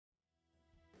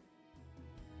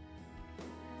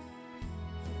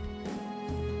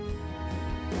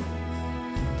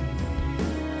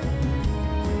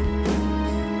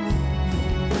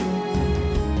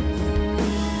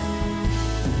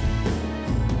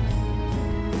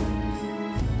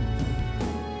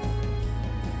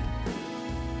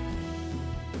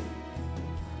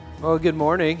Well, good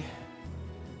morning.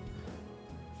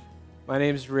 My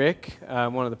name's Rick.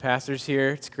 I'm one of the pastors here.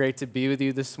 It's great to be with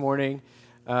you this morning.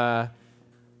 Did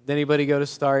anybody go to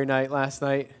Starry Night last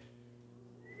night?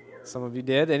 Some of you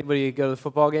did. Anybody go to the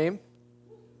football game?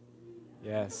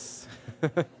 Yes.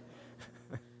 That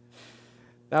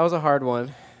was a hard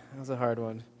one.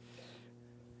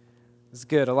 It's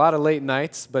good. A lot of late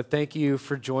nights, but thank you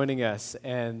for joining us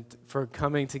and for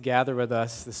coming to gather with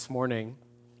us this morning.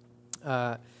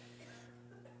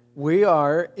 We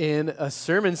are in a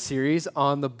sermon series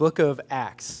on the book of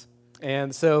Acts.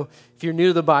 And so if you're new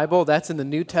to the Bible, that's in the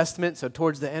New Testament, so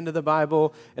towards the end of the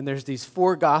Bible, and there's these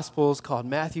four Gospels called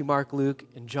Matthew, Mark, Luke,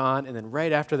 and John, and then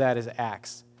right after that is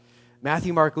Acts.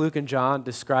 Matthew, Mark, Luke, and John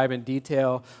describe in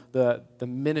detail the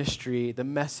ministry, the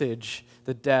message,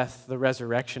 the death, the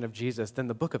resurrection of Jesus. Then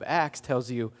the book of Acts tells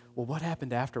you, well, what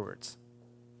happened afterwards?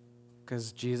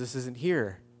 Because Jesus isn't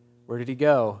here. Where did he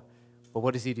go? But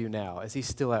what does he do now? Is he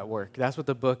still at work? That's what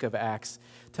the book of Acts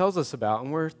tells us about.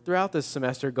 And we're throughout this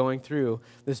semester going through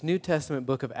this New Testament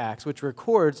book of Acts, which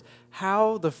records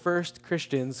how the first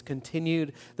Christians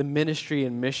continued the ministry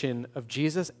and mission of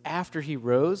Jesus after he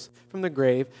rose from the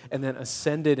grave and then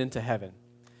ascended into heaven.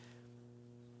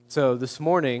 So this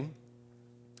morning,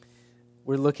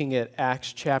 we're looking at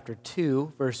Acts chapter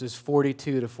 2, verses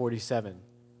 42 to 47.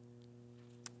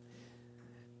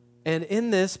 And in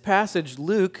this passage,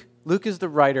 Luke is the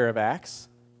writer of Acts.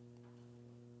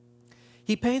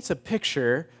 He paints a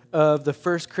picture of the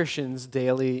first Christians'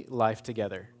 daily life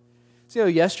together. So,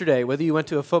 yesterday, whether you went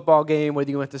to a football game, whether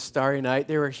you went to Starry Night,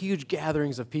 there were huge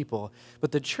gatherings of people.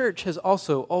 But the church has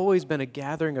also always been a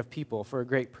gathering of people for a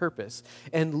great purpose.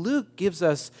 And Luke gives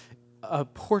us a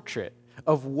portrait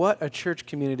of what a church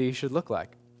community should look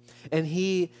like. And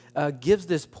he gives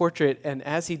this portrait, and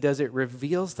as he does it,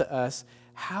 reveals to us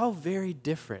how very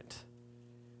different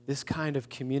this kind of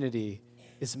community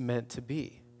is meant to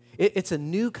be. It's a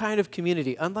new kind of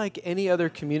community, unlike any other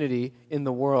community in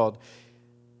the world.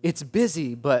 It's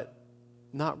busy, but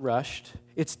not rushed.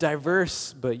 It's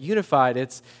diverse, but unified.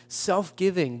 It's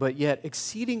self-giving, but yet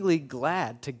exceedingly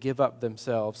glad to give up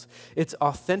themselves. It's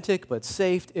authentic, but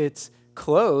safe. It's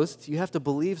closed. You have to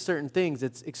believe certain things.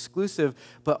 It's exclusive,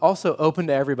 but also open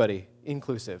to everybody,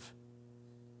 inclusive.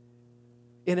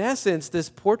 In essence, this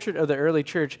portrait of the early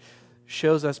church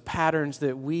shows us patterns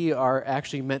that we are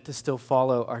actually meant to still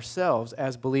follow ourselves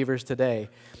as believers today.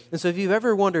 And so if you've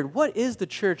ever wondered, what is the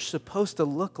church supposed to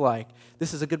look like?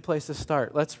 This is a good place to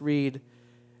start. Let's read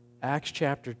Acts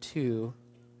chapter 2,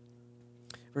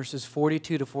 verses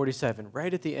 42 to 47,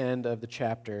 right at the end of the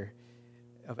chapter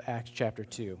of Acts chapter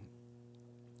 2.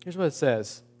 Here's what it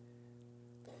says.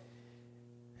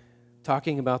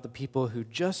 Talking about the people who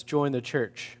just joined the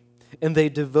church. And they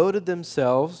devoted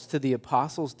themselves to the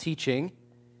apostles' teaching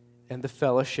and the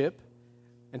fellowship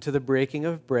and to the breaking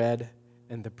of bread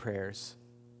and the prayers.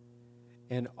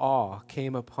 And awe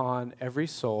came upon every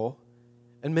soul,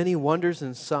 and many wonders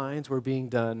and signs were being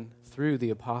done through the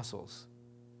apostles.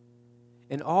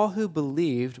 And all who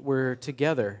believed were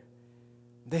together.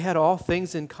 They had all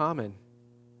things in common.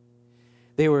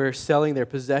 They were selling their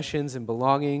possessions and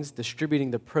belongings,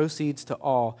 distributing the proceeds to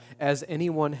all as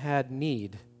anyone had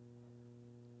need.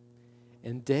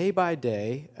 And day by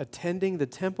day, attending the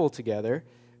temple together,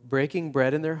 breaking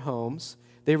bread in their homes,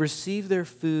 they received their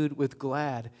food with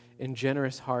glad and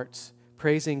generous hearts,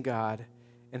 praising God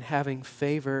and having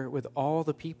favor with all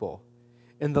the people.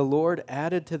 And the Lord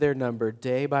added to their number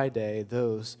day by day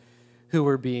those who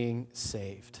were being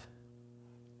saved.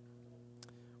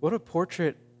 What a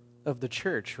portrait of the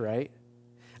church, right?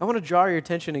 I want to draw your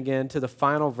attention again to the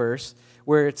final verse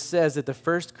where it says that the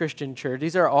first Christian church,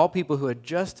 these are all people who had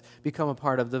just become a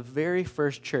part of the very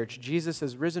first church. Jesus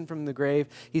has risen from the grave.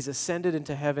 He's ascended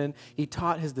into heaven. He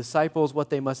taught his disciples what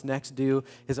they must next do,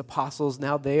 his apostles.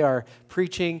 Now they are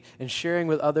preaching and sharing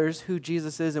with others who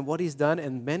Jesus is and what he's done.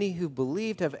 And many who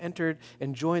believed have entered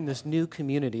and joined this new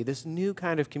community, this new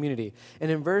kind of community. And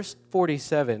in verse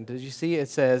 47, did you see it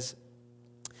says,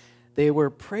 they were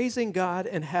praising God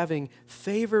and having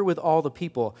favor with all the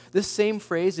people. This same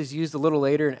phrase is used a little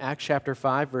later in Acts chapter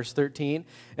 5, verse 13,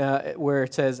 where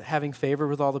it says having favor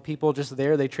with all the people. Just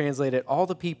there, they translated all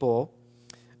the people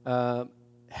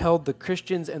held the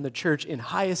Christians and the church in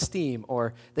high esteem,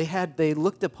 or they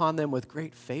looked upon them with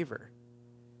great favor.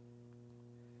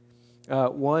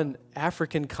 One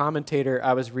African commentator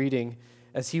I was reading,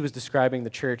 as he was describing the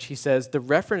church, he says, the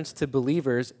reference to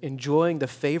believers enjoying the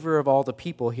favor of all the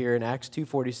people here in Acts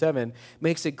 2:47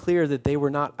 makes it clear that they were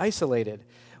not isolated.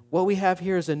 What we have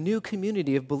here is a new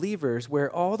community of believers where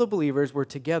all the believers were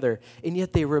together, and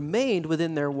yet they remained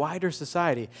within their wider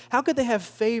society. How could they have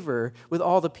favor with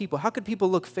all the people? How could people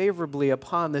look favorably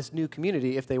upon this new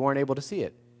community if they weren't able to see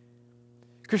it?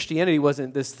 Christianity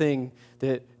wasn't this thing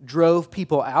that drove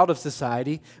people out of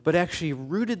society, but actually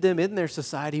rooted them in their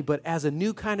society, but as a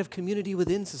new kind of community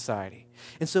within society.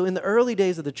 And so in the early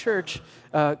days of the church,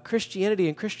 Christianity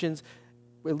and Christians,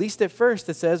 at least at first,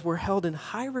 it says, were held in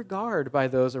high regard by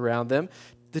those around them.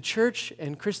 The church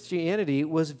and Christianity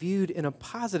was viewed in a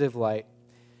positive light.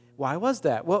 Why was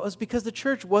that? Well, it was because the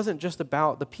church wasn't just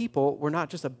about the people, were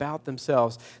not just about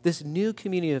themselves. This new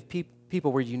community of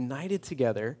people were united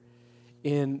together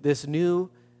in this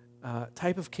new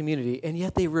type of community, and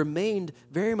yet they remained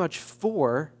very much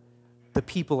for the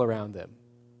people around them.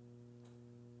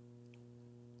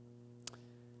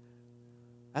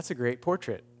 That's a great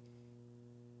portrait.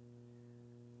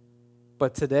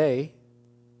 But today,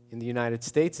 in the United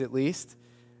States at least,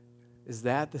 is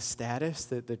that the status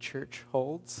that the church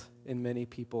holds in many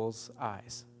people's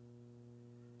eyes?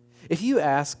 If you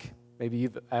ask, maybe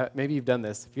you've done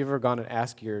this, if you've ever gone and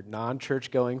asked your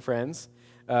non-church-going friends,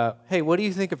 hey, what do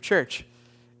you think of church?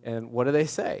 And what do they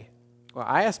say? Well,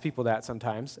 I ask people that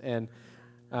sometimes, and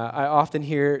I often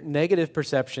hear negative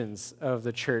perceptions of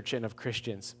the church and of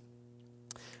Christians.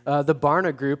 The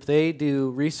Barna Group, they do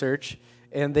research,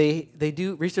 and they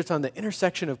do research on the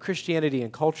intersection of Christianity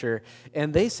and culture,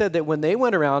 and they said that when they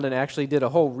went around and actually did a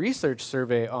whole research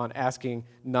survey on asking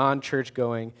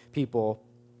non-church-going people,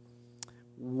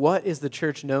 what is the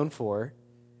church known for?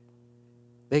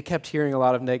 They kept hearing a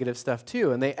lot of negative stuff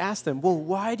too, and they asked them, well,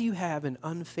 why do you have an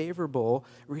unfavorable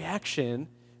reaction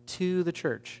to the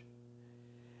church?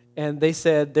 And they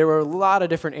said there were a lot of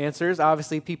different answers.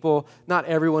 Obviously, not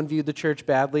everyone viewed the church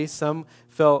badly. Some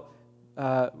felt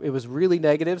it was really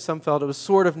negative. Some felt it was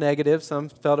sort of negative. Some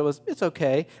felt it's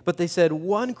okay. But they said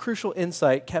one crucial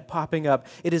insight kept popping up.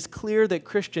 It is clear that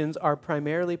Christians are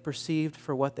primarily perceived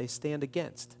for what they stand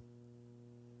against.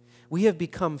 We have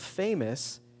become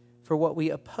famous for what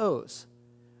we oppose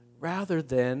rather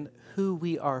than who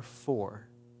we are for.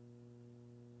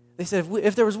 They said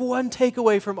if there was one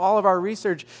takeaway from all of our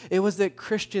research, it was that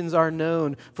Christians are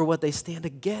known for what they stand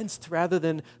against rather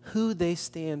than who they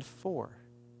stand for.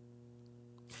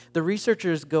 The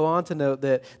researchers go on to note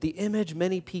that the image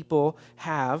many people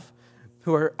have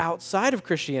who are outside of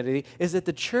Christianity is that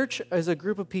the church is a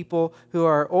group of people who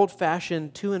are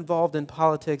old-fashioned, too involved in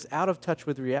politics, out of touch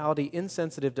with reality,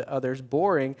 insensitive to others,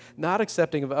 boring, not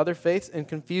accepting of other faiths, and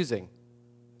confusing.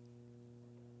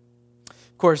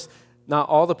 Of course, not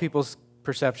all the people's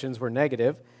perceptions were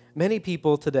negative. Many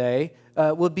people today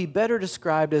would be better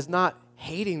described as not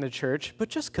hating the church, but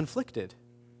just conflicted.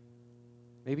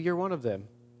 Maybe you're one of them.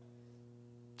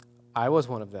 I was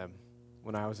one of them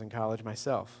when I was in college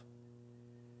myself.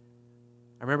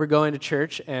 I remember going to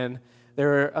church, and there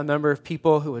were a number of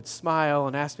people who would smile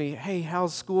and ask me, hey,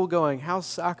 how's school going? How's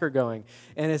soccer going?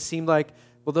 And it seemed like,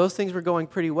 well, those things were going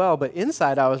pretty well, but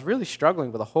inside I was really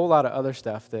struggling with a whole lot of other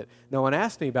stuff that no one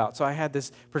asked me about. So I had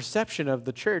this perception of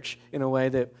the church in a way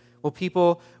that, well,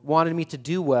 people wanted me to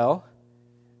do well,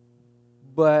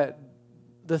 but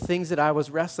the things that I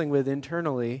was wrestling with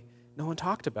internally, no one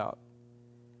talked about.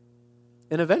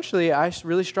 And eventually, I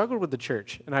really struggled with the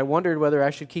church, and I wondered whether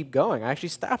I should keep going. I actually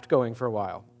stopped going for a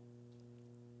while.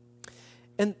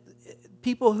 And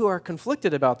people who are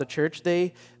conflicted about the church,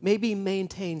 they maybe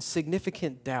maintain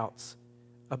significant doubts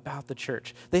about the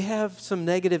church. They have some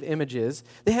negative images.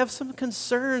 They have some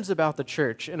concerns about the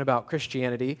church and about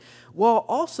Christianity, while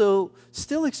also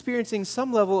still experiencing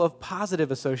some level of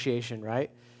positive association,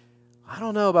 right? I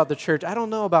don't know about the church. I don't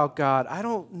know about God. I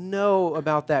don't know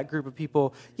about that group of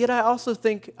people. Yet I also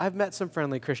think I've met some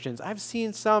friendly Christians. I've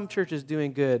seen some churches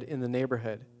doing good in the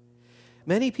neighborhood.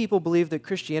 Many people believe that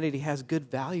Christianity has good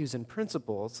values and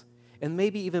principles, and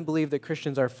maybe even believe that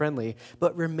Christians are friendly,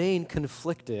 but remain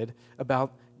conflicted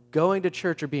about going to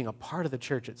church or being a part of the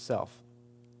church itself.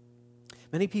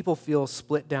 Many people feel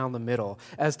split down the middle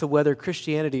as to whether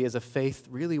Christianity is a faith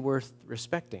really worth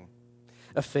respecting.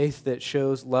 A faith that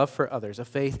shows love for others, a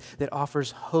faith that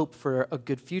offers hope for a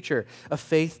good future, a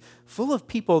faith full of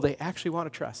people they actually want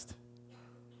to trust.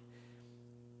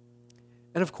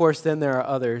 And of course, then there are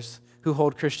others who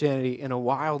hold Christianity in a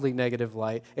wildly negative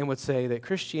light and would say that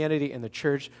Christianity and the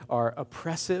church are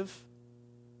oppressive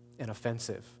and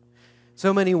offensive.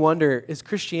 So many wonder, is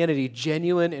Christianity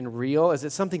genuine and real? Is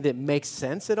it something that makes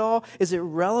sense at all? Is it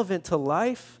relevant to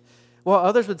life? While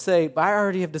others would say, I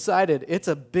already have decided it's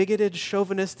a bigoted,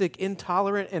 chauvinistic,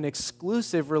 intolerant, and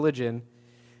exclusive religion.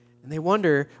 And they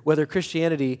wonder whether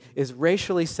Christianity is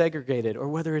racially segregated or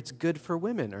whether it's good for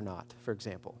women or not, for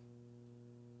example.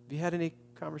 Have you had any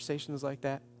conversations like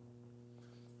that?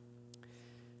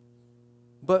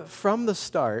 But from the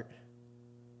start,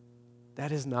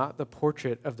 that is not the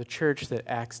portrait of the church that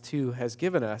Acts 2 has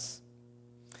given us.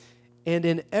 And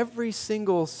in every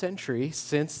single century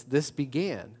since this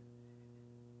began,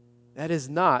 that is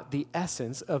not the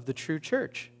essence of the true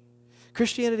church.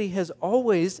 Christianity has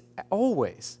always,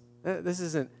 I'm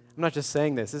not just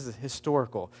saying this is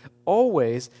historical,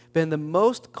 always been the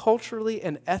most culturally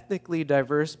and ethnically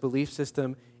diverse belief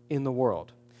system in the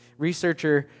world.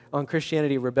 Researcher on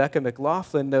Christianity, Rebecca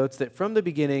McLaughlin, notes that from the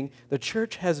beginning, the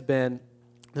church has been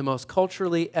the most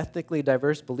culturally, ethnically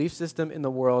diverse belief system in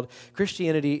the world.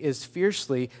 Christianity is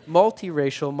fiercely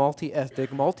multiracial, multi-ethnic,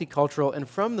 multicultural, and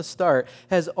from the start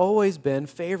has always been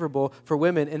favorable for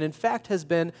women, and in fact has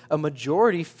been a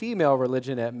majority female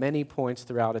religion at many points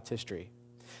throughout its history.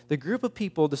 The group of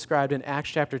people described in Acts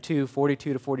chapter 2,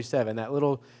 42 to 47, that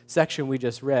little section we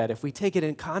just read, if we take it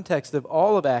in context of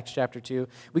all of Acts chapter 2,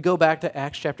 we go back to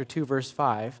Acts chapter 2, verse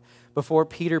 5, before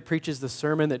Peter preaches the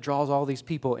sermon that draws all these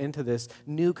people into this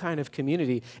new kind of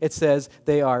community. It says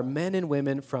they are men and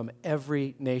women from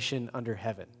every nation under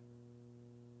heaven.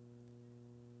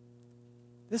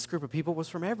 This group of people was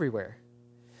from everywhere.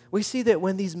 We see that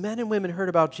when these men and women heard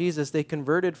about Jesus, they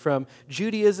converted from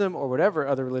Judaism or whatever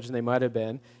other religion they might have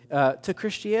been to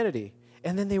Christianity.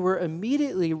 And then they were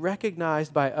immediately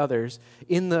recognized by others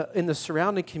in the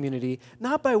surrounding community,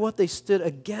 not by what they stood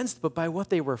against, but by what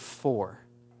they were for.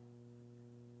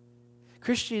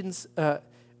 Christians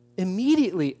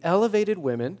immediately elevated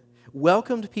women,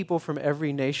 welcomed people from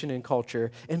every nation and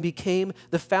culture, and became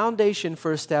the foundation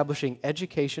for establishing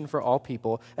education for all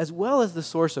people, as well as the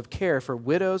source of care for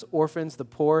widows, orphans, the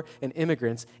poor, and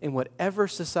immigrants in whatever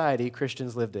society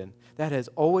Christians lived in. That has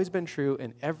always been true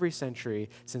in every century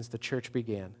since the church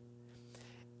began.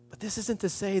 But this isn't to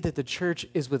say that the church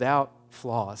is without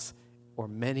flaws or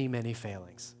many, many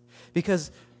failings.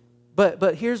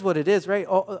 But here's what it is, right?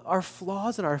 Our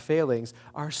flaws and our failings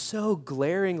are so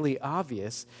glaringly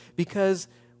obvious because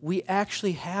we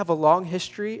actually have a long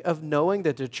history of knowing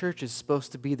that the church is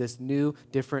supposed to be this new,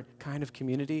 different kind of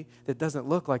community that doesn't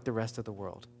look like the rest of the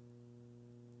world.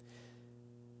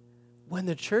 When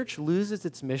the church loses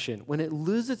its mission, when it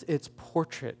loses its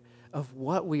portrait of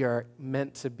what we are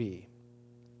meant to be,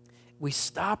 we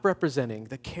stop representing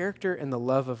the character and the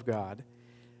love of God.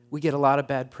 We get a lot of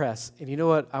bad press. And you know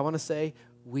what I want to say?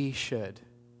 We should.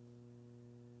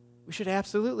 We should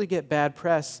absolutely get bad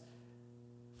press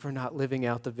for not living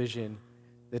out the vision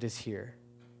that is here.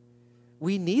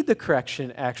 We need the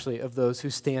correction, actually, of those who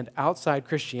stand outside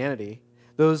Christianity,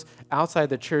 those outside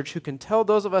the church who can tell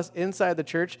those of us inside the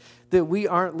church that we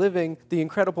aren't living the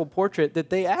incredible portrait that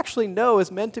they actually know is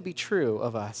meant to be true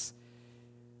of us.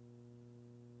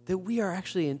 That we are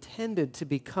actually intended to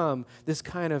become this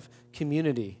kind of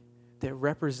community that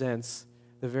represents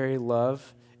the very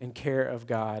love and care of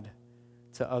God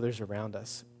to others around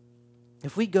us.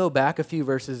 If we go back a few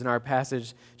verses in our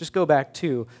passage, just go back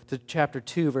to chapter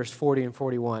 2, verse 40 and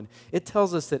 41, it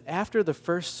tells us that after the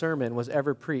first sermon was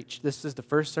ever preached, this is the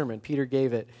first sermon, Peter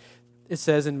gave it, it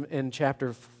says in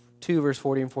chapter 2, verse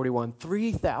 40 and 41,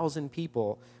 3,000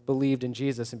 people believed in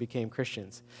Jesus and became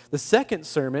Christians. The second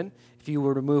sermon, if you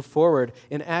were to move forward,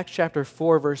 in Acts chapter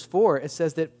 4, verse 4, it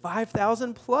says that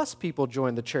 5,000 plus people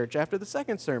joined the church after the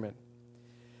second sermon.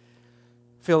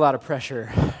 I feel a lot of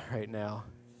pressure right now.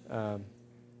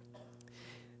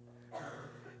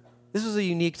 This was a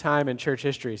unique time in church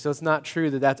history, so it's not true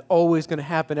that that's always going to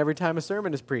happen every time a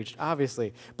sermon is preached,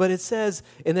 obviously. But it says,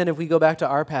 and then if we go back to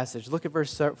our passage, look at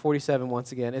verse 47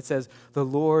 once again. It says, the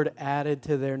Lord added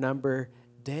to their number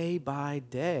day by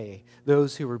day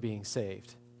those who were being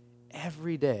saved.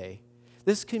 Every day.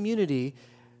 This community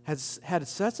has had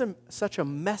such a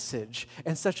message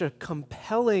and such a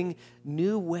compelling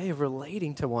new way of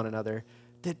relating to one another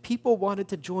that people wanted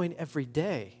to join every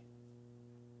day.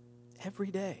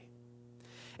 Every day.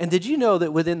 And did you know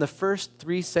that within the first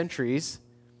 3 centuries,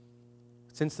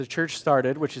 since the church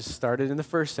started, which is started in the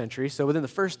first century, so within the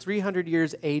first 300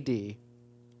 years AD,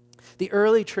 the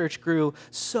early church grew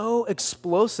so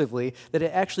explosively that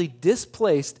it actually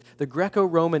displaced the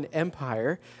Greco-Roman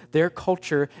Empire, their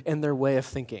culture, and their way of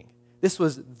thinking. This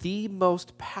was the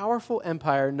most powerful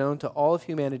empire known to all of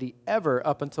humanity ever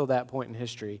up until that point in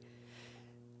history.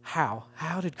 How?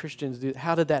 How did Christians do?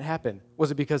 How did that happen?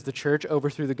 Was it because the church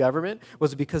overthrew the government?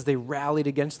 Was it because they rallied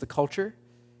against the culture?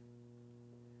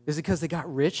 Is it because they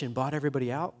got rich and bought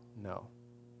everybody out? No.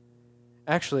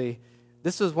 Actually,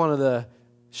 this was one of the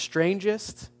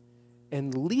strangest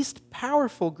and least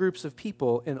powerful groups of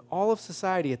people in all of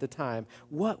society at the time,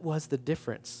 what was the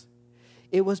difference?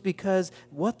 It was because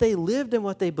what they lived and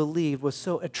what they believed was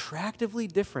so attractively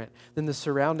different than the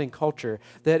surrounding culture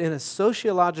that in a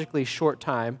sociologically short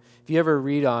time, if you ever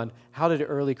read on how did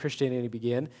early Christianity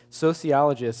begin,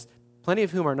 sociologists, plenty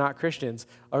of whom are not Christians,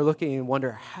 are looking and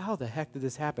wonder, how the heck did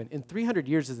this happen? In 300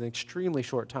 years is an extremely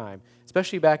short time.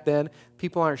 Especially back then,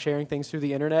 people aren't sharing things through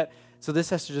the internet, so this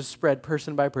has to just spread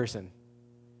person by person.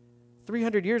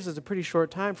 300 years is a pretty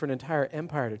short time for an entire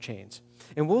empire to change.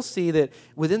 And we'll see that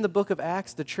within the book of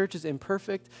Acts, the church is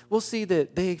imperfect. We'll see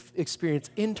that they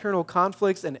experience internal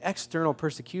conflicts and external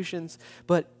persecutions.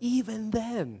 But even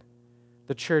then,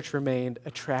 the church remained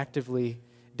attractively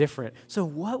different. So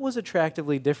what was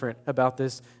attractively different about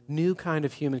this new kind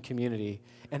of human community?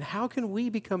 And how can we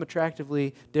become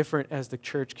attractively different as the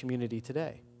church community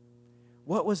today?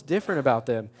 What was different about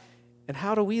them? And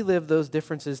how do we live those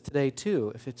differences today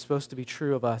too, if it's supposed to be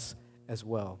true of us as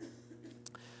well?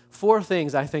 4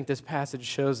 things I think this passage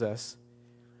shows us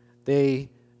that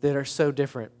are so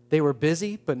different. They were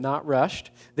busy but not rushed.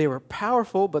 They were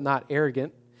powerful but not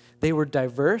arrogant. They were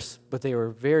diverse but they were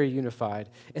very unified.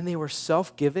 And they were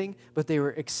self-giving but they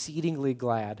were exceedingly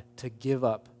glad to give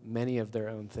up many of their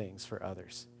own things for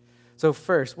others. So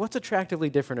first, what's attractively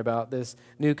different about this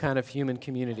new kind of human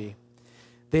community?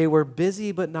 They were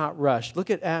busy but not rushed. Look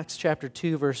at Acts chapter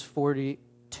 2, verse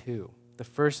 42, the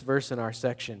first verse in our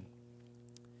section.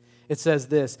 It says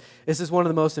this. This is one of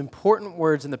the most important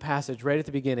words in the passage right at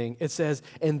the beginning. It says,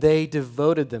 and they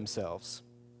devoted themselves.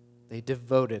 They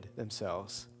devoted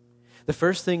themselves. The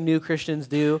first thing new Christians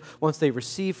do once they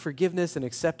receive forgiveness and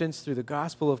acceptance through the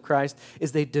gospel of Christ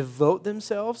is they devote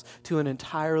themselves to an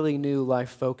entirely new life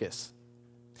focus.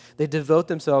 They devote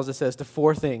themselves, it says, to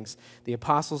 4 things: the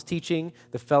apostles' teaching,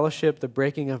 the fellowship, the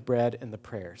breaking of bread, and the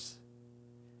prayers.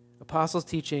 Apostles'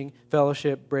 teaching,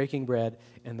 fellowship, breaking bread,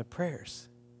 and the prayers.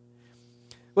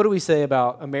 What do we say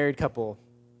about a married couple?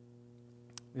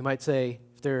 We might say,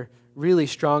 if they're really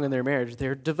strong in their marriage,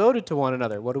 they're devoted to one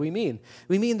another. What do we mean?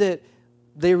 We mean that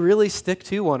they really stick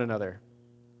to one another.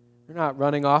 They're not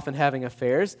running off and having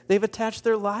affairs. They've attached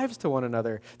their lives to one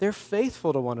another. They're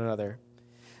faithful to one another.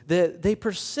 That they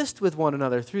persist with one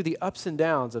another through the ups and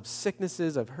downs of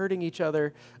sicknesses, of hurting each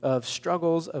other, of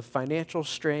struggles, of financial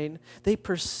strain. They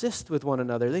persist with one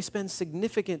another. They spend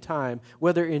significant time,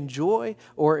 whether in joy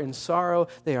or in sorrow.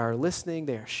 They are listening.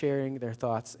 They are sharing their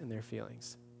thoughts and their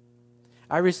feelings.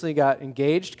 I recently got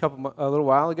engaged a little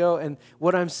while ago, and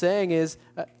what I'm saying is,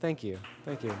 thank you.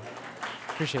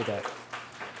 Appreciate that.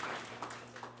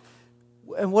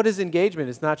 And what is engagement?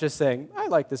 It's not just saying, I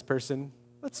like this person.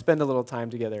 Let's spend a little time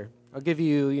together. I'll give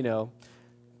you,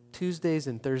 Tuesdays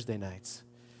and Thursday nights.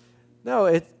 No,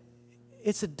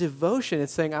 it's a devotion.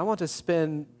 It's saying, I want to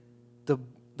spend the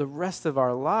rest of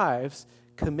our lives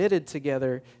committed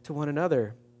together to one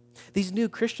another. These new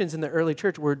Christians in the early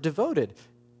church were devoted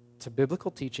to biblical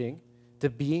teaching, to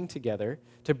being together,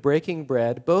 to breaking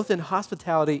bread, both in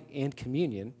hospitality and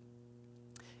communion,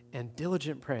 and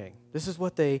diligent praying. This is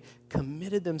what they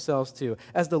committed themselves to.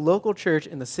 As the local church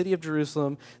in the city of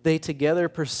Jerusalem, they together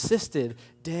persisted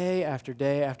day after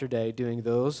day after day doing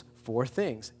those 4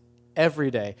 things every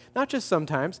day. Not just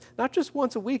sometimes, not just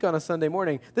once a week on a Sunday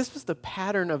morning. This was the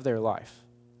pattern of their life.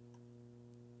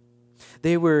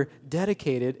 They were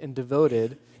dedicated and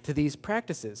devoted to these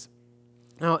practices.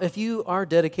 Now, if you are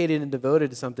dedicated and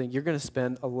devoted to something, you're going to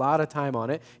spend a lot of time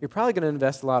on it. You're probably going to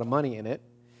invest a lot of money in it.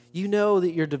 You know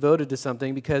that you're devoted to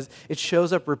something because it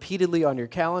shows up repeatedly on your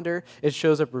calendar. It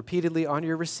shows up repeatedly on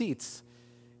your receipts.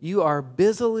 You are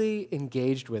busily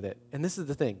engaged with it. And this is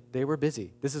the thing. They were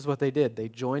busy. This is what they did. They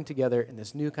joined together in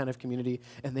this new kind of community,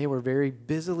 and they were very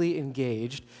busily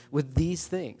engaged with these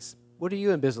things. What are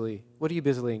you busily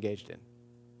engaged in?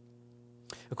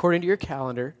 According to your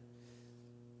calendar,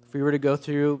 if we were to go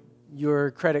through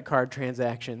your credit card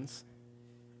transactions,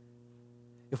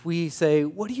 if we say,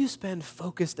 what do you spend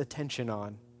focused attention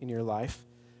on in your life?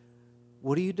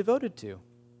 What are you devoted to?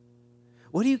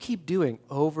 What do you keep doing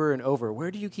over and over?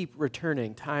 Where do you keep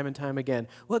returning time and time again?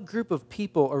 What group of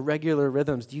people or regular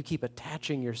rhythms do you keep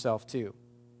attaching yourself to?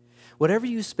 Whatever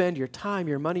you spend your time,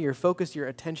 your money, your focus, your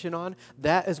attention on,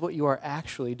 that is what you are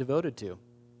actually devoted to.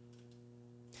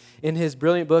 In his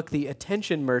brilliant book, The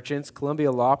Attention Merchants,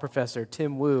 Columbia law professor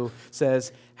Tim Wu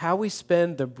says, how we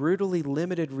spend the brutally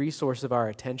limited resource of our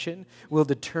attention will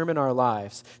determine our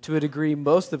lives to a degree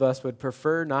most of us would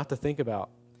prefer not to think about.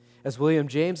 As William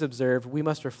James observed, we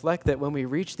must reflect that when we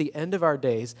reach the end of our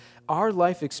days, our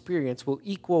life experience will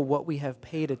equal what we have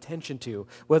paid attention to,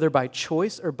 whether by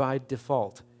choice or by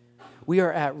default. we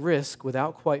are at risk,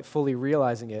 without quite fully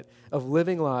realizing it, of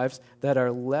living lives that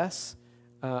are less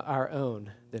our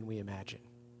own than we imagine.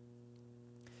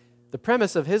 The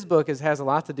premise of his book has a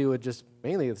lot to do with just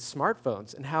mainly with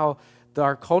smartphones and how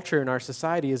our culture and our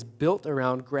society is built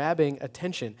around grabbing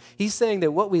attention. He's saying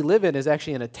that what we live in is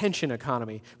actually an attention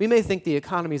economy. We may think the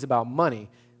economy is about money.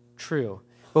 True.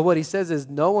 But what he says is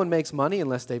no one makes money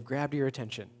unless they've grabbed your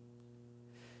attention.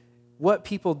 What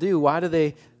people do,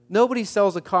 nobody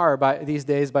sells a car these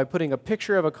days by putting a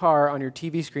picture of a car on your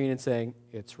TV screen and saying,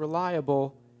 it's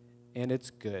reliable and it's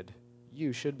good.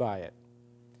 You should buy it.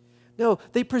 No,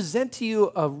 they present to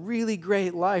you a really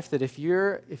great life that if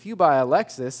you buy a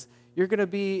Lexus, you're going to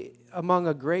be among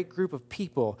a great group of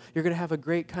people. You're going to have a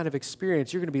great kind of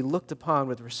experience. You're going to be looked upon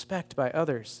with respect by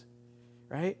others,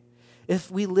 right?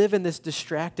 If we live in this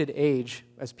distracted age,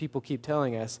 as people keep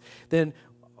telling us, then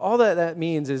all that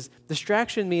means is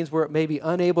distraction means we're maybe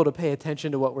unable to pay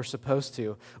attention to what we're supposed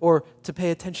to or to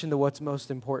pay attention to what's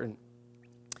most important.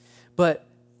 But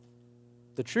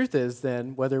the truth is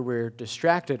then, whether we're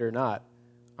distracted or not,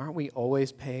 aren't we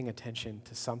always paying attention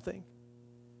to something?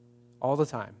 All the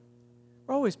time.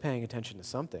 We're always paying attention to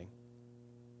something.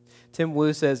 Tim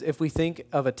Wu says, if we think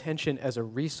of attention as a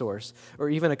resource or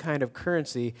even a kind of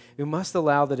currency, we must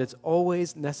allow that it's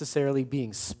always necessarily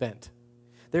being spent.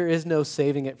 There is no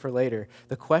saving it for later.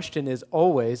 The question is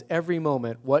always, every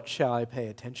moment, what shall I pay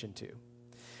attention to?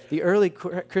 The early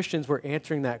Christians were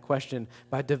answering that question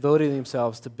by devoting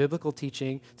themselves to biblical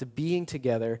teaching, to being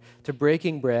together, to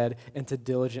breaking bread, and to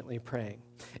diligently praying.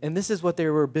 And this is what they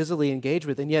were busily engaged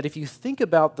with. And yet, if you think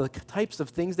about the types of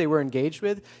things they were engaged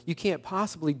with, you can't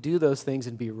possibly do those things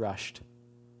and be rushed.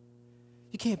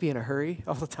 You can't be in a hurry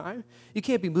all the time. You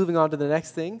can't be moving on to the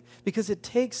next thing because it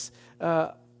takes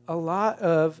a lot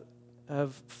of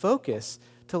focus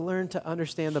to learn to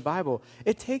understand the Bible.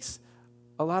 It takes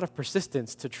a lot of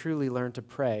persistence to truly learn to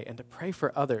pray and to pray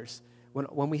for others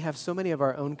when we have so many of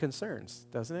our own concerns,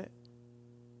 doesn't it?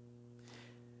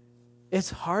 It's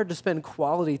hard to spend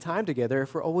quality time together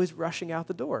if we're always rushing out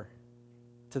the door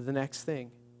to the next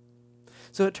thing.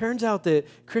 So it turns out that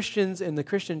Christians in the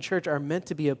Christian church are meant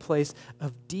to be a place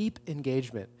of deep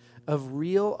engagement, of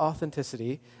real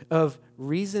authenticity, of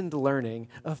reasoned learning,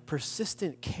 of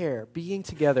persistent care, being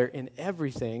together in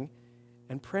everything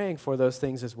and praying for those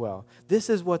things as well. This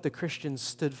is what the Christians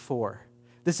stood for.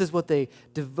 This is what they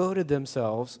devoted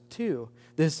themselves to,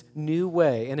 this new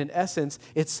way. And in essence,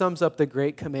 it sums up the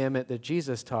great commandment that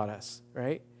Jesus taught us,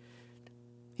 right?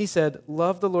 He said,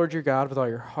 love the Lord your God with all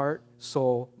your heart,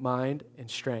 soul, mind, and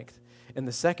strength. And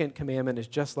the second commandment is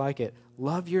just like it.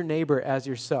 Love your neighbor as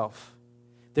yourself.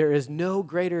 There is no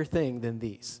greater thing than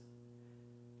these.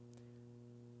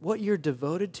 What you're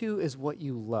devoted to is what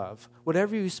you love.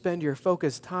 Whatever you spend your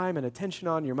focus, time, and attention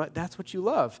on, that's what you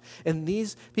love. And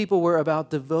these people were about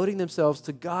devoting themselves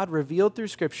to God revealed through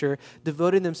Scripture,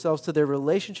 devoting themselves to their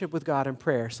relationship with God in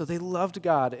prayer. So they loved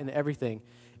God in everything.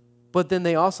 But then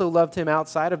they also loved Him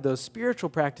outside of those spiritual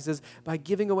practices by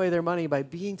giving away their money, by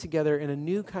being together in a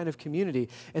new kind of community.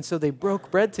 And so they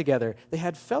broke bread together. They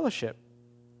had fellowship.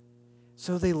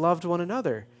 So they loved one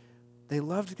another. They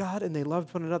loved God and they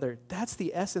loved one another. That's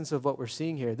the essence of what we're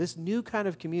seeing here. This new kind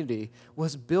of community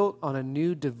was built on a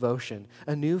new devotion,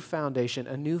 a new foundation,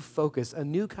 a new focus, a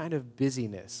new kind of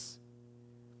busyness.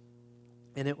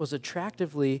 And it was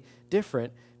attractively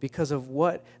different because of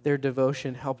what their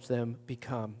devotion helped them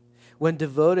become. What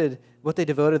they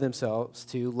devoted themselves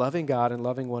to, loving God and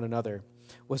loving one another,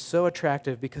 was so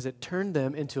attractive because it turned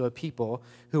them into a people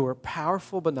who were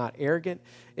powerful but not arrogant.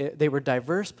 They were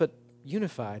diverse but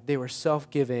unified. They were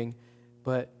self-giving,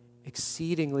 but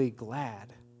exceedingly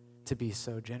glad to be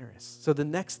so generous. So the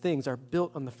next things are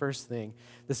built on the first thing.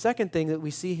 The second thing that we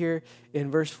see here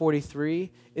in verse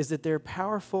 43 is that they're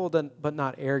powerful but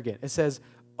not arrogant. It says,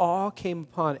 awe came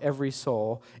upon every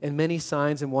soul, and many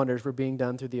signs and wonders were being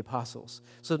done through the apostles.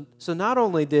 So not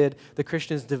only did the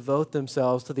Christians devote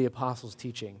themselves to the apostles'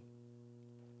 teaching,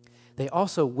 they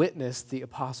also witnessed the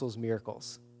apostles'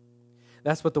 miracles.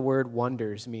 That's what the word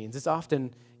wonders means. It's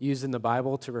often used in the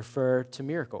Bible to refer to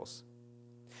miracles.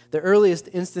 The earliest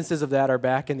instances of that are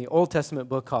back in the Old Testament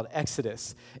book called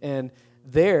Exodus. And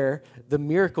there, the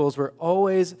miracles were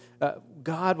always,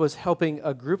 God was helping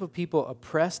a group of people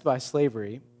oppressed by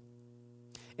slavery,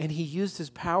 and He used His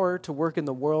power to work in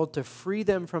the world to free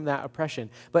them from that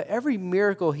oppression. But every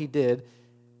miracle He did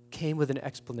came with an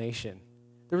explanation.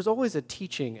 There was always a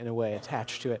teaching, in a way,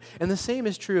 attached to it. And the same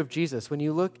is true of Jesus. When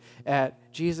you look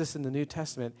at Jesus in the New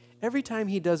Testament, every time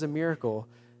He does a miracle,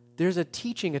 there's a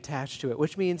teaching attached to it,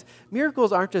 which means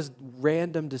miracles aren't just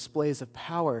random displays of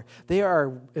power. They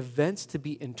are events to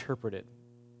be interpreted.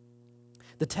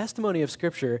 The testimony of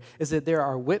Scripture is that there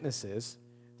are witnesses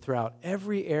throughout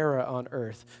every era on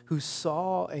earth who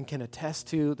saw and can attest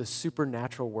to the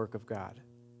supernatural work of God.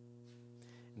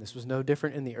 And this was no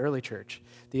different in the early church.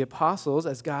 The apostles,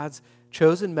 as God's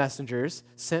chosen messengers,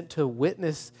 sent to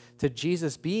witness to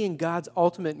Jesus being God's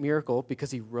ultimate miracle because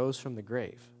he rose from the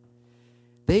grave.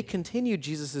 They continued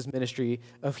Jesus' ministry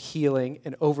of healing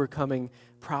and overcoming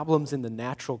problems in the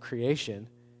natural creation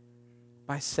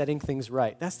by setting things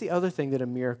right. That's the other thing that a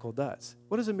miracle does.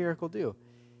 What does a miracle do?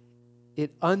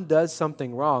 It undoes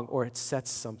something wrong or it sets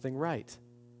something right.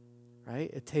 Right?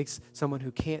 It takes someone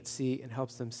who can't see and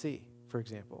helps them see, for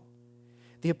example.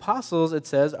 The apostles, it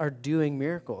says, are doing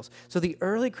miracles. So the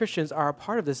early Christians are a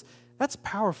part of this. That's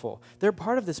powerful. They're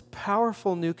part of this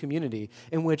powerful new community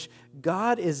in which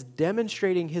God is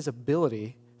demonstrating his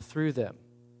ability through them,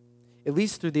 at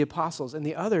least through the apostles. And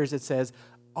the others, it says,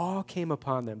 all came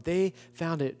upon them. They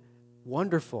found it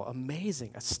wonderful,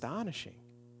 amazing, astonishing.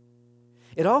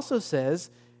 It also says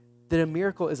that a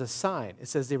miracle is a sign. It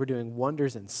says they were doing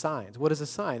wonders and signs. What is a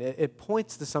sign? It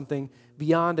points to something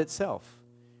beyond itself,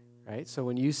 right? So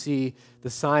when you see the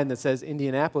sign that says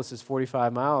Indianapolis is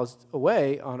 45 miles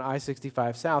away on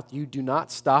I-65 South, you do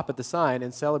not stop at the sign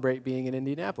and celebrate being in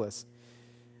Indianapolis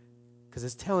because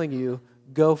it's telling you,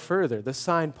 go further. The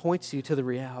sign points you to the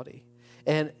reality.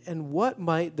 And what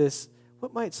might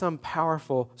some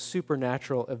powerful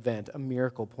supernatural event, a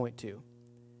miracle, point to?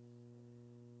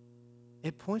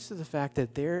 It points to the fact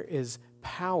that there is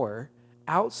power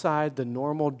outside the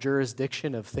normal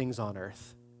jurisdiction of things on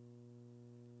earth.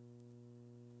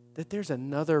 That there's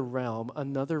another realm,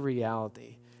 another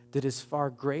reality that is far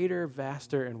greater,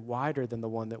 vaster, and wider than the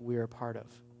one that we are a part of.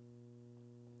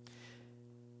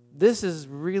 This is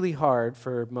really hard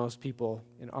for most people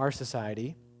in our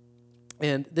society.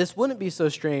 And this wouldn't be so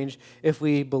strange if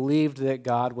we believed that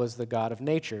God was the God of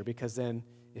nature, because then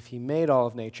if he made all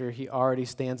of nature, he already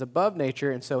stands above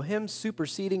nature, and so him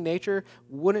superseding nature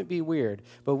wouldn't be weird.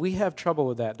 But we have trouble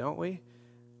with that, don't we?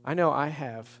 I know I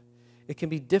have. It can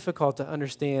be difficult to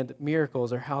understand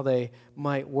miracles or how they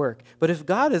might work. But if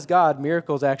God is God,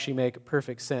 miracles actually make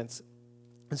perfect sense.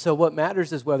 And so what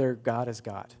matters is whether God is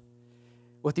God.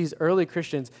 With these early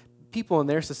Christians, people in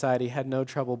their society had no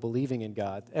trouble believing in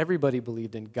God. Everybody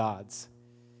believed in gods.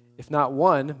 If not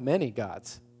one, many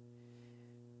gods.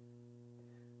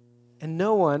 And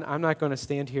no one, I'm not going to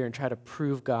stand here and try to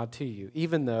prove God to you,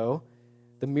 even though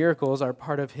the miracles are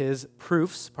part of his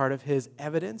proofs, part of his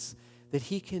evidence that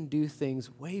he can do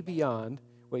things way beyond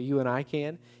what you and I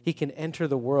can. He can enter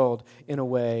the world in a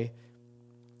way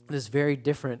that is very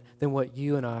different than what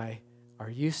you and I are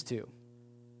used to.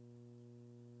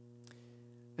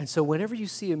 And so whenever you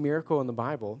see a miracle in the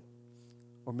Bible,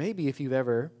 or maybe if you've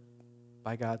ever,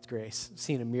 by God's grace,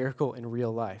 seen a miracle in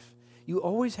real life, you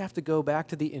always have to go back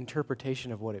to the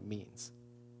interpretation of what it means.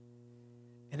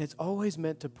 And it's always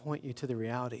meant to point you to the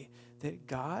reality that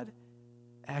God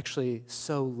actually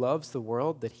so loves the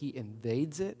world that he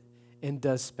invades it and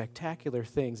does spectacular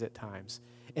things at times.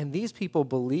 And these people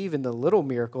believe in the little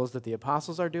miracles that the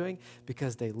apostles are doing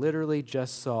because they literally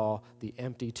just saw the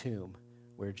empty tomb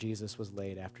where Jesus was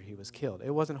laid after he was killed.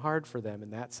 It wasn't hard for them in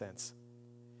that sense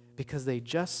because they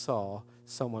just saw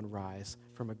someone rise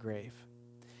from a grave.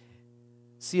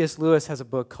 C.S. Lewis has a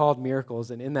book called Miracles,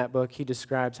 and in that book he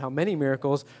describes how many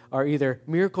miracles are either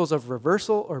miracles of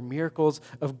reversal or miracles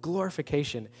of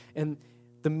glorification. And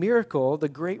the miracle, the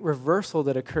great reversal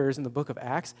that occurs in the book of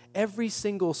Acts, every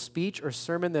single speech or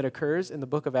sermon that occurs in the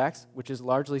book of Acts, which is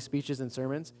largely speeches and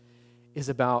sermons, is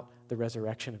about the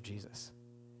resurrection of Jesus.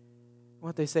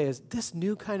 What they say is, this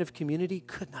new kind of community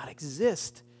could not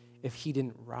exist if he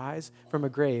didn't rise from a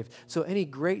grave. So any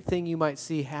great thing you might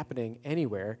see happening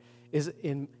anywhere is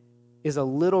a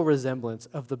little resemblance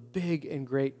of the big and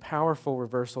great powerful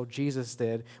reversal Jesus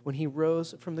did when he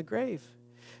rose from the grave.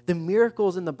 The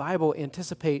miracles in the Bible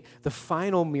anticipate the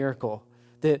final miracle,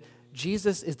 that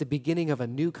Jesus is the beginning of a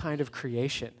new kind of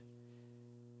creation.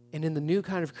 And in the new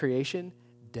kind of creation,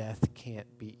 death can't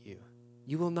beat you.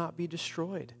 You will not be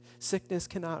destroyed. Sickness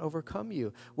cannot overcome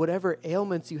you. Whatever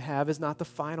ailments you have is not the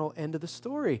final end of the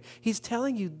story. He's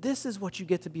telling you this is what you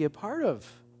get to be a part of.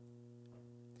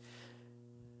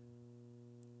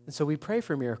 And so we pray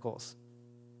for miracles.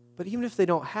 But even if they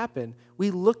don't happen, we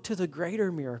look to the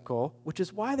greater miracle, which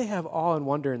is why they have awe and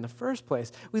wonder in the first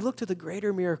place. We look to the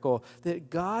greater miracle that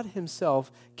God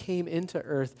himself came into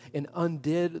earth and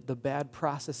undid the bad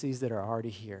processes that are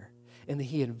already here. And that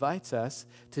he invites us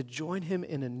to join him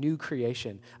in a new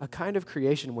creation, a kind of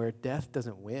creation where death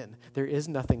doesn't win. There is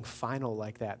nothing final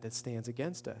like that stands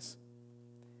against us.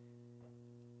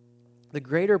 The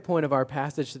greater point of our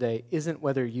passage today isn't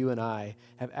whether you and I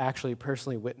have actually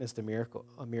personally witnessed a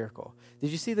miracle.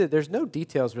 Did you see that there's no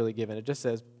details really given? It just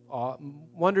says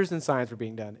wonders and signs were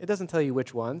being done. It doesn't tell you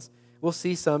which ones. We'll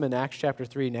see some in Acts chapter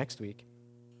 3 next week.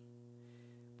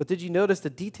 But did you notice the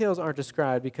details aren't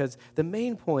described because the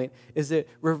main point is that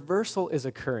reversal is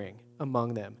occurring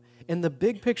among them. And the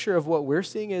big picture of what we're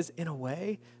seeing is, in a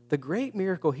way, the great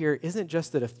miracle here isn't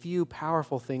just that a few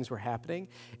powerful things were happening.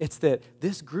 It's that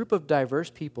this group of diverse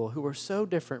people who were so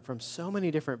different from so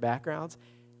many different backgrounds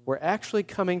were actually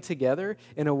coming together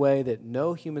in a way that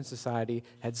no human society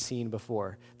had seen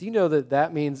before. Do you know that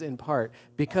that means, in part,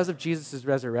 because of Jesus'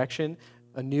 resurrection,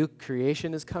 a new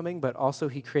creation is coming, but also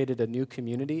he created a new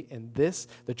community, and this,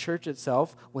 the church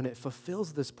itself, when it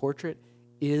fulfills this portrait,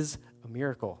 is a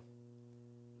miracle.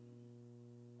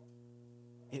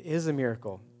 It is a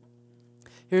miracle.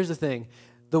 Here's the thing.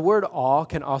 The word awe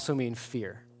can also mean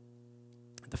fear.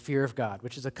 The fear of God,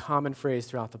 which is a common phrase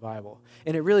throughout the Bible.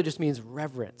 And it really just means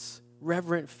reverence,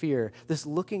 reverent fear, this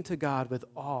looking to God with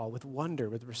awe, with wonder,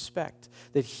 with respect,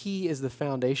 that he is the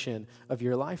foundation of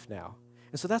your life now.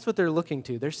 And so that's what they're looking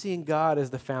to. They're seeing God as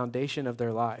the foundation of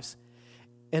their lives.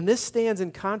 And this stands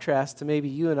in contrast to maybe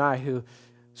you and I who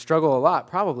struggle a lot,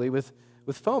 probably, with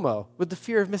FOMO, with the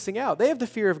fear of missing out. They have the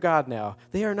fear of God now.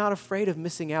 They are not afraid of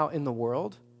missing out in the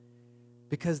world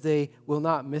because they will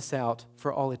not miss out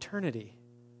for all eternity.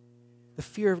 The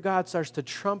fear of God starts to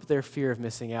trump their fear of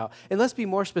missing out. And let's be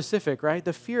more specific, right?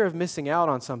 The fear of missing out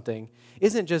on something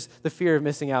isn't just the fear of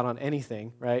missing out on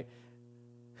anything, right?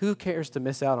 Who cares to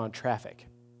miss out on traffic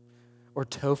or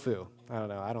tofu? I don't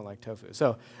know. I don't like tofu.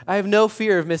 So I have no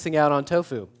fear of missing out on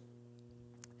tofu.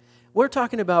 We're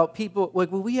talking about people,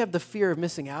 like when we have the fear of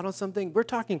missing out on something, we're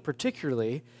talking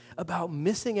particularly about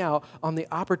missing out on the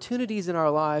opportunities in our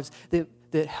lives that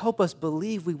help us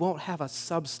believe we won't have a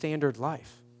substandard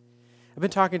life. I've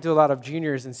been talking to a lot of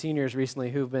juniors and seniors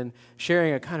recently who've been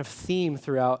sharing a kind of theme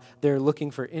throughout their looking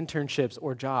for internships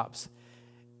or jobs.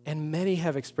 And many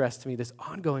have expressed to me this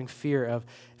ongoing fear of,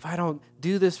 if I don't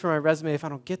do this for my resume, if I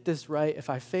don't get this right, if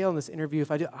I fail in this interview,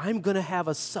 I'm going to have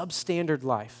a substandard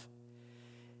life.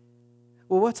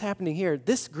 Well, what's happening here?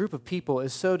 This group of people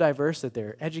is so diverse that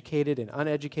they're educated and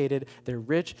uneducated, they're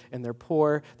rich and they're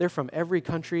poor, they're from every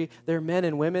country, they're men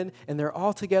and women, and they're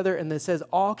all together, and it says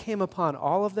all came upon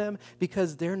all of them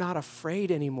because they're not afraid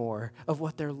anymore of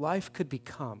what their life could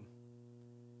become.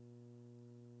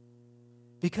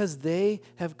 Because they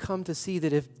have come to see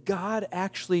that if God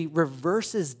actually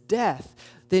reverses death,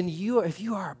 then if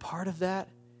you are a part of that,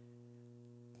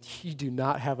 you do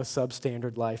not have a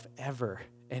substandard life ever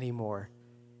anymore.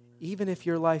 Even if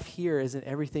your life here isn't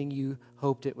everything you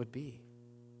hoped it would be.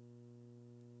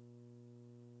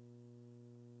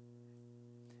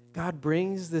 God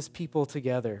brings this people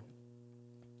together.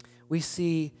 We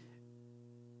see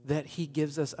that he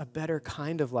gives us a better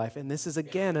kind of life. And this is,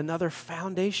 again, another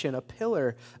foundation, a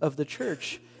pillar of the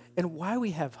church, and why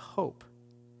we have hope.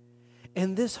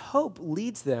 And this hope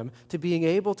leads them to being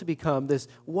able to become this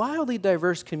wildly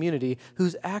diverse community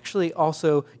who's actually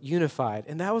also unified.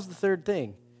 And that was the third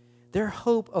thing. Their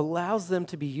hope allows them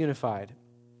to be unified.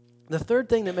 The third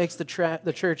thing that makes the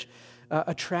church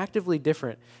attractively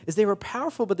different is they were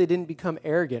powerful, but they didn't become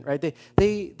arrogant, right?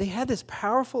 They had this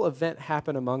powerful event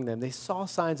happen among them. They saw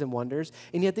signs and wonders,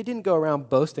 and yet they didn't go around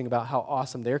boasting about how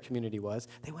awesome their community was.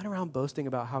 They went around boasting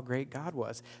about how great God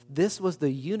was. This was the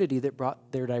unity that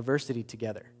brought their diversity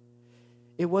together.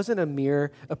 It wasn't a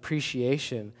mere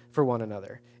appreciation for one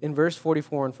another. In verse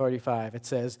 44 and 45, it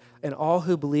says, "And all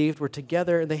who believed were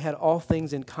together, and they had all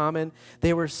things in common.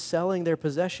 They were selling their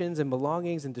possessions and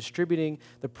belongings and distributing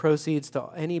the proceeds to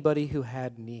anybody who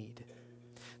had need."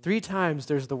 3 times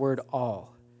there's the word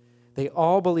all. They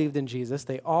all believed in Jesus.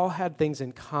 They all had things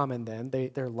in common then.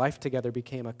 Their life together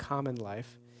became a common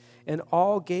life. And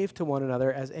all gave to one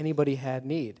another as anybody had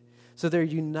need. So they're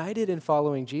united in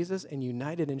following Jesus and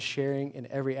united in sharing in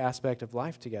every aspect of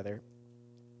life together.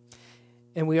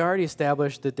 And we already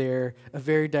established that they're a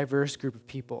very diverse group of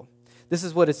people. This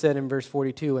is what it said in verse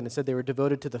 42 when it said they were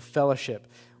devoted to the fellowship.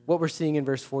 What we're seeing in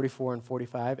verse 44 and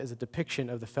 45 is a depiction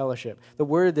of the fellowship. The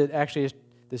word that actually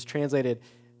is translated,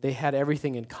 they had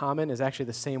everything in common, is actually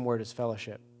the same word as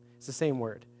fellowship. It's the same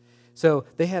word. So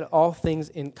they had all things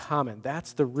in common.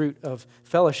 That's the root of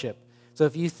fellowship. So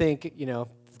if you think,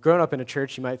 growing up in a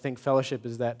church, you might think fellowship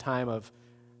is that time of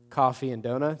coffee and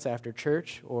donuts after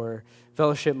church, or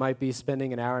fellowship might be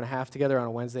spending an hour and a half together on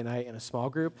a Wednesday night in a small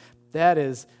group. That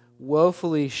is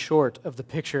woefully short of the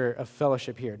picture of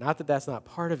fellowship here. Not that that's not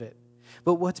part of it,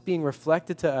 but what's being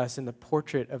reflected to us in the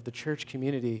portrait of the church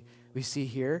community we see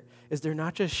here is they're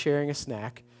not just sharing a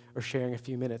snack or sharing a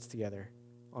few minutes together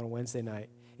on a Wednesday night.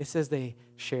 It says they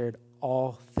shared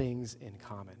all things in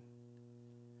common.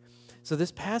 So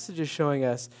this passage is showing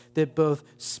us that both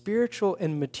spiritual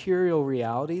and material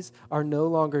realities are no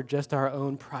longer just our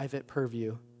own private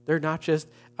purview. They're not just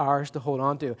ours to hold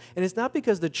on to. And it's not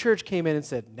because the church came in and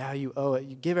said, now you owe it.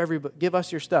 You give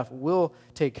us your stuff. We'll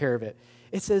take care of it.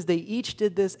 It says they each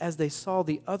did this as they saw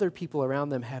the other people around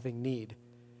them having need.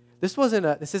 This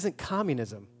isn't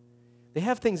communism. They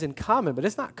have things in common, but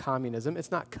it's not communism.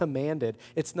 It's not commanded.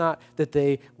 It's not that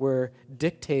they were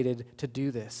dictated to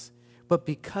do this. But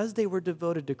because they were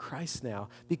devoted to Christ now,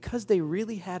 because they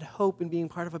really had hope in being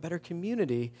part of a better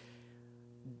community,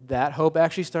 that hope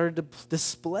actually started to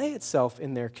display itself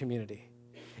in their community.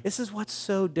 This is what's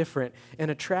so different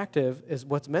and attractive, is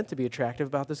what's meant to be attractive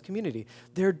about this community.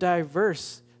 They're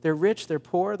diverse. They're rich, they're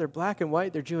poor, they're black and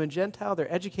white, they're Jew and Gentile,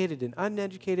 they're educated and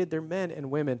uneducated, they're men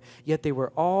and women, yet they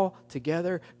were all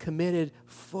together committed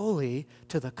fully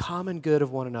to the common good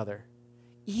of one another,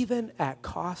 even at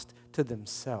cost to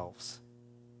themselves.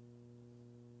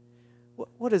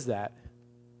 What is that?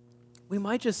 We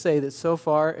might just say that so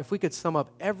far, if we could sum up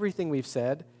everything we've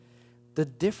said, the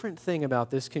different thing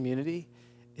about this community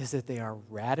is that they are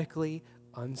radically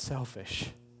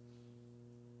unselfish.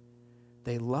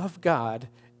 They love God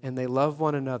and they love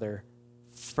one another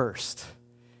first.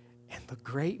 And the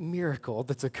great miracle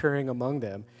that's occurring among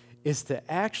them is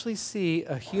to actually see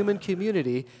a human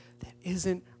community that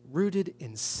isn't rooted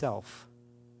in self.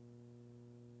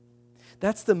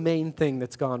 That's the main thing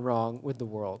that's gone wrong with the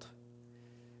world.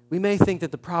 We may think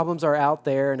that the problems are out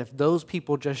there, and if those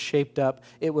people just shaped up,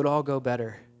 it would all go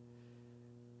better.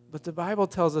 But the Bible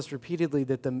tells us repeatedly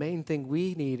that the main thing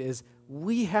we need is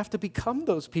we have to become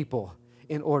those people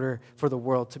in order for the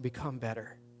world to become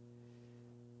better.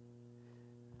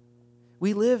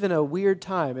 We live in a weird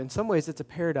time. In some ways, it's a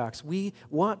paradox. We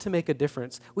want to make a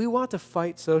difference. We want to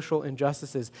fight social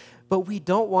injustices, but we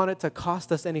don't want it to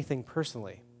cost us anything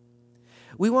personally.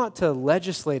 We want to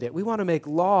legislate it. We want to make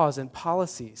laws and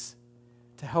policies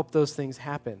to help those things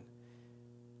happen.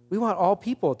 We want all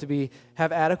people to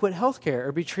have adequate health care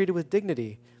or be treated with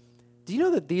dignity. Do you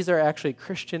know that these are actually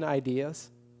Christian ideas?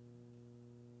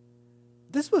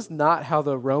 This was not how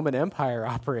the Roman Empire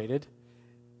operated.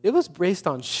 It was based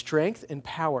on strength and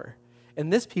power,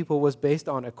 and this people was based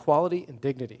on equality and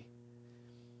dignity.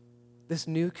 This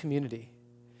new community.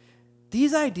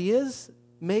 These ideas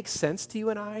make sense to you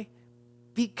and I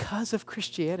because of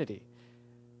Christianity.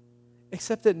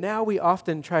 Except that now we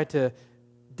often try to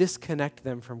disconnect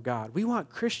them from God. We want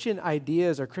Christian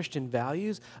ideas or Christian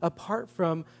values apart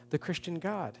from the Christian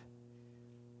God.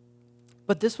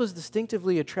 But this was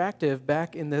distinctively attractive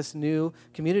back in this new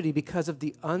community because of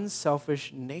the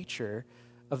unselfish nature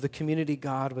of the community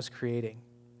God was creating.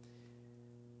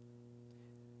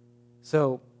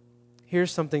 So,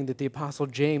 here's something that the Apostle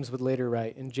James would later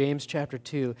write. In James chapter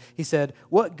 2, he said,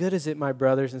 "What good is it, my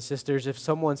brothers and sisters, if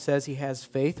someone says he has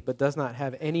faith but does not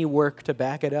have any work to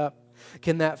back it up?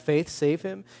 Can that faith save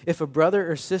him? If a brother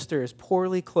or sister is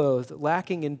poorly clothed,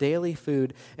 lacking in daily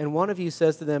food, and one of you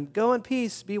says to them, 'Go in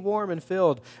peace, be warm and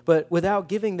filled,' but without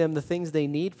giving them the things they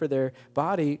need for their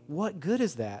body, what good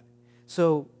is that?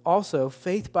 So also,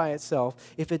 faith by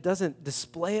itself, if it doesn't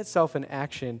display itself in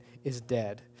action, is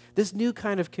dead." This new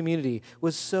kind of community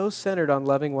was so centered on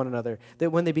loving one another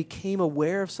that when they became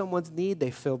aware of someone's need,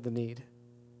 they filled the need.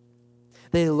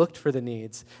 They looked for the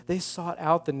needs. They sought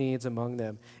out the needs among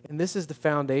them. And this is the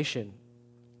foundation,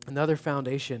 another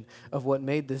foundation of what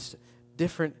made this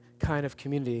different kind of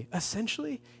community.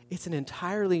 Essentially, it's an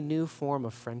entirely new form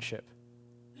of friendship.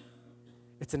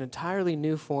 It's an entirely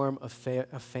new form of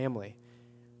family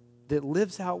that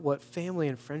lives out what family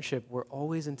and friendship were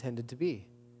always intended to be.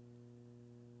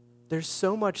 There's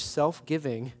so much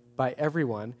self-giving by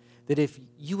everyone that if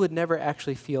you would never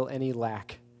actually feel any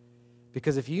lack.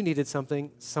 Because if you needed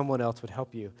something, someone else would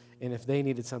help you. And if they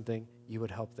needed something, you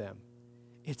would help them.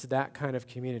 It's that kind of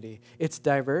community. It's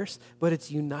diverse, but it's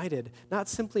united, not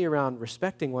simply around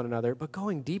respecting one another, but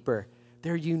going deeper.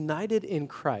 They're united in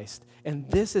Christ. And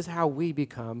this is how we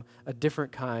become a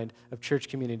different kind of church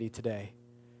community today.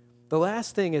 The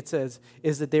last thing it says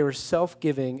is that they were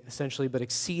self-giving, essentially, but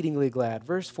exceedingly glad.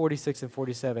 Verse 46 and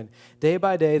 47. Day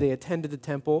by day, they attended the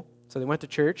temple, so they went to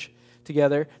church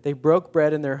together. They broke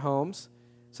bread in their homes,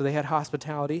 so they had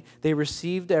hospitality. They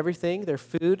received everything, their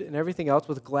food and everything else,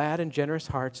 with glad and generous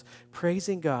hearts,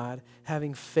 praising God,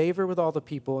 having favor with all the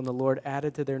people, and the Lord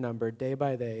added to their number day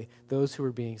by day those who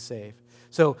were being saved.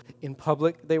 So in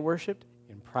public, they worshiped.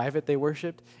 In private, they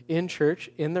worshiped. In church,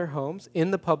 in their homes,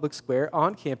 in the public square,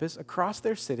 on campus, across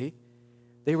their city.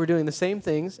 They were doing the same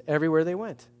things everywhere they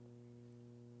went.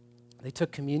 They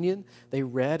took communion, they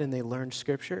read and they learned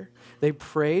Scripture. They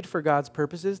prayed for God's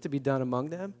purposes to be done among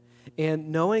them.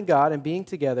 And knowing God and being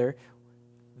together,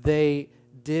 they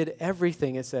did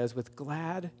everything, it says, with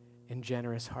glad and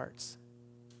generous hearts.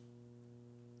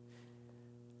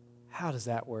 How does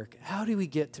that work? How do we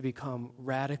get to become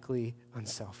radically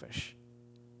unselfish?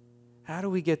 How do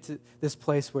we get to this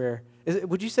place where,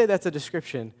 would you say that's a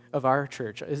description of our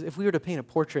church? If we were to paint a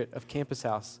portrait of Campus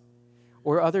House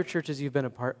or other churches you've been a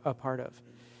part of,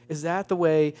 is that the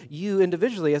way you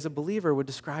individually as a believer would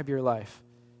describe your life?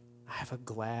 I have a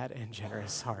glad and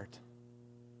generous heart.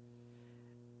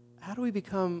 How do we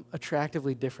become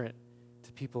attractively different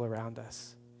to people around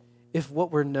us if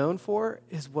what we're known for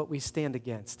is what we stand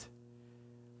against?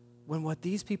 When what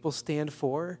these people stand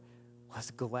for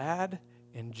was glad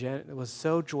and was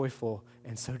so joyful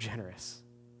and so generous.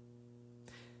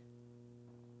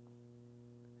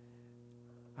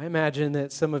 I imagine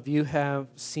that some of you have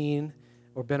seen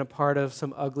or been a part of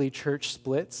some ugly church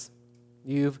splits.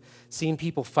 You've seen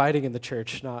people fighting in the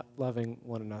church, not loving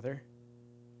one another.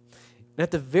 And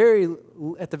at the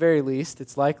very least,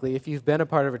 it's likely, if you've been a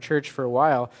part of a church for a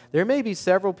while, there may be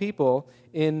several people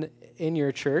in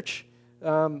your church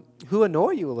who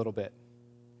annoy you a little bit.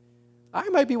 I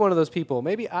might be one of those people.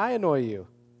 Maybe I annoy you.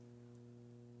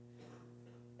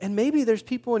 And maybe there's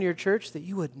people in your church that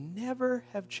you would never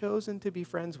have chosen to be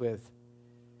friends with.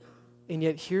 And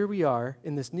yet here we are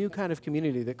in this new kind of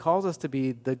community that calls us to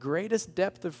be the greatest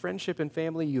depth of friendship and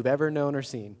family you've ever known or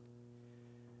seen.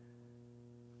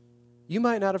 You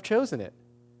might not have chosen it.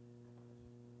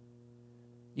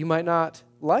 You might not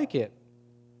like it.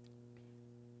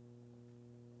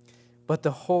 But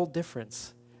the whole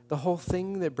difference, the whole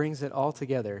thing that brings it all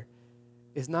together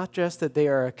is not just that they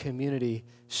are a community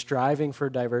striving for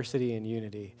diversity and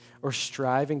unity, or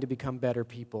striving to become better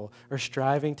people, or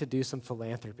striving to do some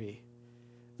philanthropy.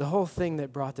 The whole thing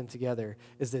that brought them together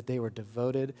is that they were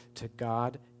devoted to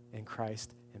God and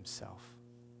Christ Himself.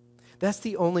 That's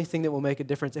the only thing that will make a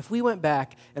difference. If we went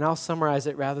back, and I'll summarize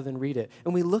it rather than read it,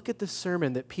 and we look at the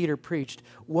sermon that Peter preached,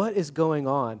 what is going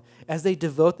on as they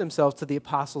devote themselves to the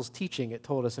apostles' teaching, it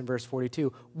told us in verse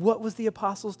 42. What was the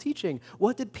apostles' teaching?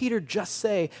 What did Peter just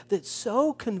say that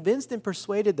so convinced and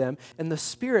persuaded them, and the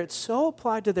Spirit so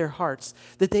applied to their hearts,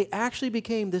 that they actually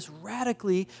became this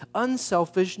radically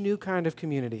unselfish new kind of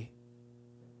community?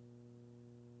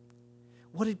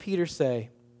 What did Peter say?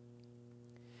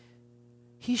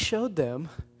 He showed them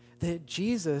that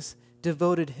Jesus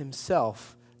devoted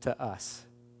Himself to us.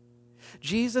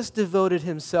 Jesus devoted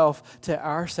Himself to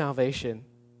our salvation.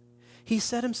 He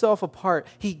set Himself apart.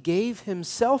 He gave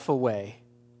Himself away.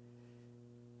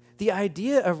 The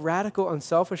idea of radical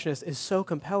unselfishness is so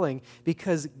compelling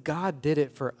because God did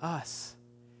it for us.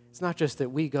 It's not just that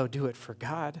we go do it for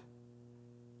God.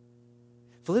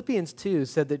 Philippians 2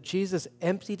 said that Jesus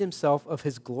emptied Himself of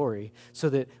His glory so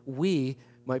that we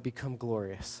might become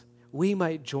glorious. We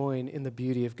might join in the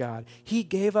beauty of God. He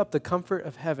gave up the comfort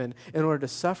of heaven in order to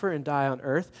suffer and die on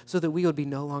earth so that we would be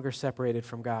no longer separated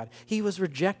from God. He was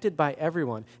rejected by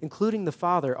everyone, including the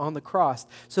Father on the cross,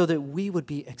 so that we would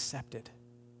be accepted.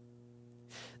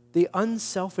 The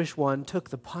unselfish one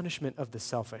took the punishment of the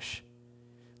selfish.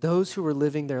 Those who were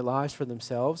living their lives for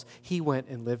themselves, He went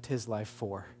and lived His life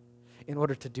for, in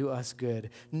order to do us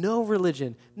good. No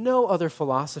religion, no other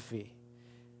philosophy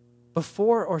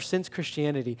before or since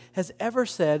Christianity has ever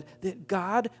said that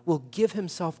God will give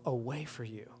Himself away for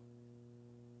you.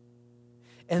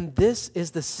 And this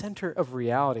is the center of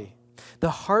reality. The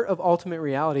heart of ultimate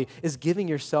reality is giving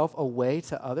yourself away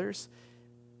to others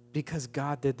because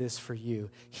God did this for you.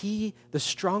 He, the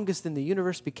strongest in the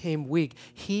universe, became weak.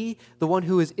 He, the one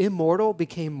who is immortal,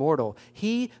 became mortal.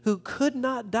 He who could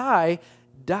not die,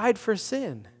 died for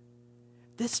sin.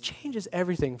 This changes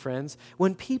everything, friends.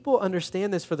 When people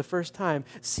understand this for the first time,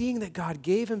 seeing that God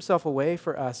gave Himself away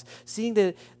for us, seeing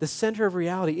that the center of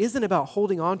reality isn't about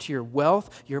holding on to your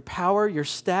wealth, your power, your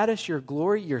status, your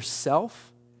glory,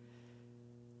 yourself,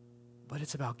 but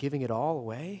it's about giving it all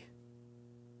away.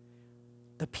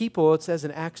 The people, it says in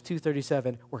Acts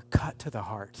 2:37, were cut to the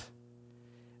heart.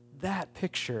 That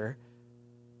picture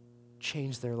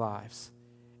changed their lives.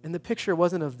 And the picture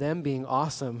wasn't of them being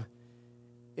awesome.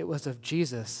 It was of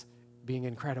Jesus being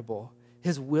incredible.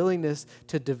 His willingness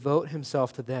to devote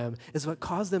Himself to them is what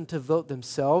caused them to devote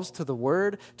themselves to the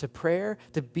Word, to prayer,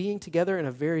 to being together in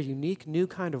a very unique, new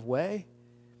kind of way,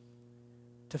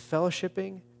 to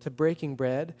fellowshipping, to breaking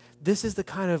bread. This is the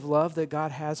kind of love that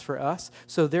God has for us.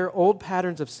 So their old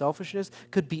patterns of selfishness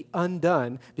could be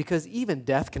undone because even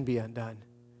death can be undone.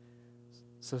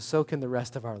 So can the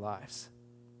rest of our lives.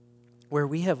 Where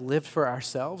we have lived for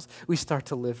ourselves, we start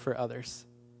to live for others.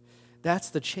 That's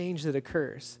the change that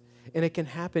occurs. And it can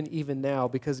happen even now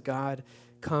because God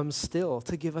comes still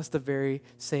to give us the very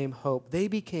same hope. They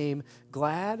became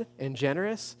glad and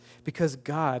generous because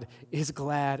God is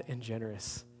glad and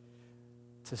generous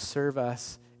to serve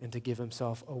us and to give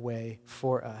himself away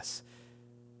for us.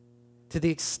 To the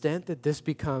extent that this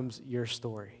becomes your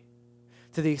story,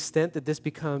 to the extent that this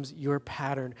becomes your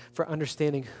pattern for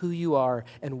understanding who you are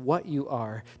and what you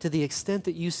are, to the extent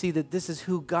that you see that this is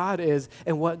who God is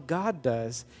and what God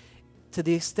does, to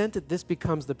the extent that this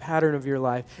becomes the pattern of your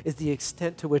life is the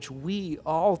extent to which we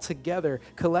all together,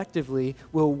 collectively,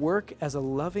 will work as a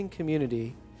loving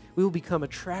community. We will become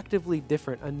attractively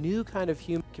different, a new kind of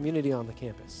human community on the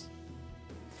campus.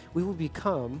 We will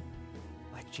become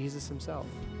like Jesus himself.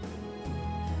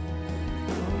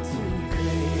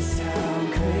 How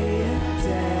great